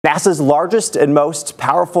NASA's largest and most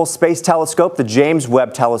powerful space telescope, the James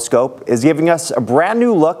Webb Telescope, is giving us a brand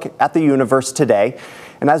new look at the universe today.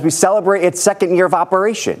 And as we celebrate its second year of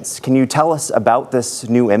operations, can you tell us about this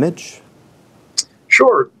new image?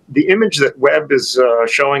 Sure. The image that Webb is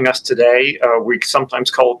showing us today, we sometimes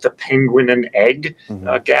call it the penguin and egg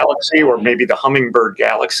galaxy, or maybe the hummingbird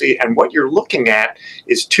galaxy. And what you're looking at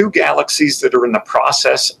is two galaxies that are in the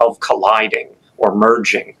process of colliding or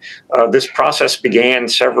merging. This process began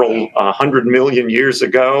several 100 million years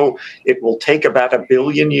ago. It will take about 1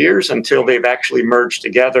 billion years until they've actually merged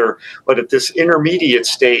together. But at this intermediate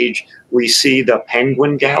stage, we see the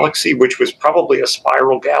penguin galaxy, which was probably a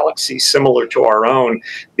spiral galaxy similar to our own,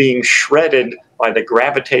 being shredded by the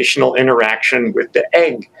gravitational interaction with the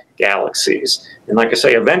egg galaxies. And like I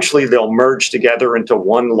say, eventually they'll merge together into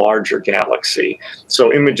one larger galaxy.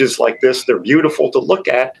 So images like this, they're beautiful to look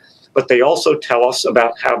at, but they also tell us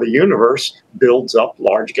about how the universe builds up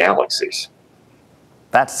large galaxies.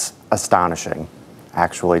 That's astonishing,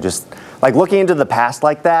 actually. Just like looking into the past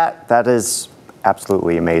like that, that is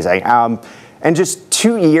absolutely amazing. In just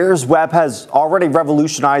 2 years, Webb has already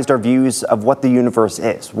revolutionized our views of what the universe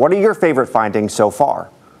is. What are your favorite findings so far?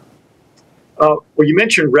 Well, you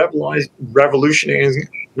mentioned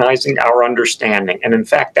revolutionizing our understanding. And in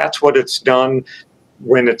fact, that's what it's done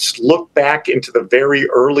when it's looked back into the very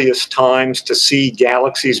earliest times to see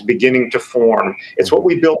galaxies beginning to form. It's what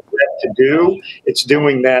we built Webb to do. It's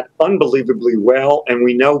doing that unbelievably well, and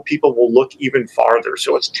we know people will look even farther.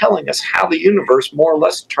 So it's telling us how the universe more or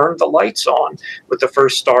less turned the lights on with the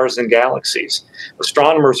first stars and galaxies.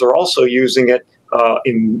 Astronomers are also using it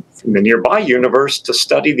in the nearby universe to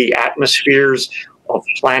study the atmospheres of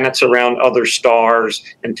planets around other stars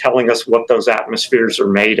and telling us what those atmospheres are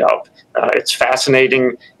made of. It's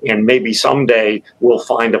fascinating, and maybe someday we'll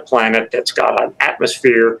find a planet that's got an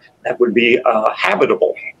atmosphere that would be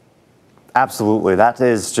habitable. Absolutely. That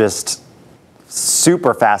is just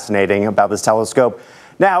super fascinating about this telescope.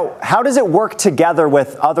 Now, how does it work together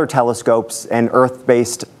with other telescopes and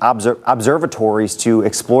Earth-based observatories to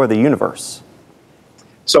explore the universe?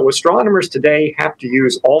 So astronomers today have to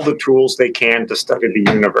use all the tools they can to study the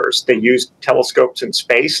universe. They use telescopes in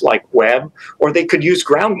space like Webb, or they could use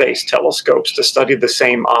ground-based telescopes to study the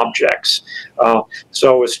same objects.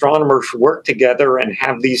 So astronomers work together and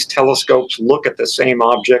have these telescopes look at the same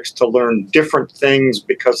objects to learn different things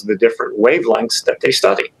because of the different wavelengths that they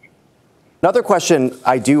study. Another question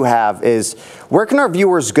I do have is, where can our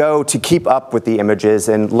viewers go to keep up with the images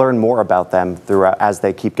and learn more about them as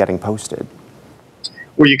they keep getting posted?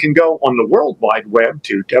 Well, you can go on the World Wide Web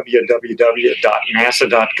to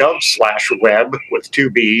www.nasa.gov/web with 2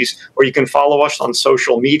 B's, or you can follow us on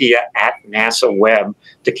social media at NASA Web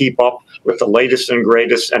to keep up with the latest and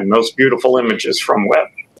greatest and most beautiful images from Webb.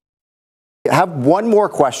 I have one more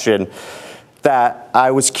question that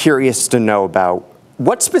I was curious to know about.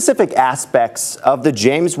 What specific aspects of the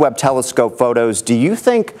James Webb Telescope photos do you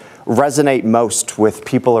think resonate most with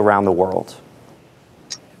people around the world?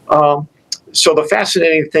 So the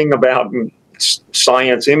fascinating thing about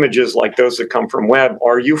science images like those that come from Webb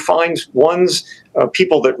are you find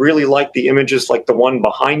people that really like the images like the one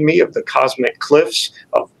behind me of the cosmic cliffs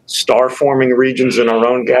of star-forming regions in our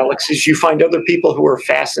own galaxies. You find other people who are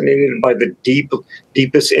fascinated by the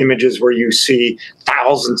deepest images where you see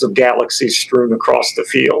thousands of galaxies strewn across the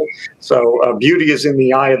field. So beauty is in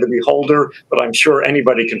the eye of the beholder, but I'm sure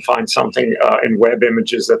anybody can find something in Webb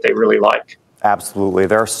images that they really like. Absolutely.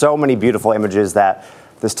 There are so many beautiful images that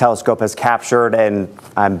this telescope has captured, and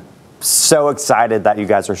I'm so excited that you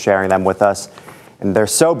guys are sharing them with us. And they're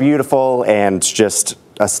so beautiful and just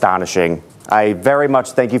astonishing. I very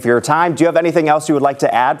much thank you for your time. Do you have anything else you would like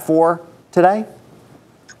to add for today?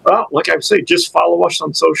 Well, like I say, just follow us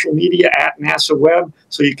on social media at NASA Webb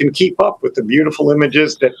so you can keep up with the beautiful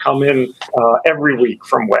images that come in every week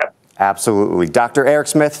from Webb. Absolutely. Dr. Eric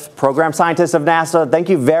Smith, Program Scientist of NASA, thank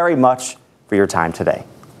you very much for your time today.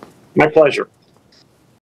 My pleasure.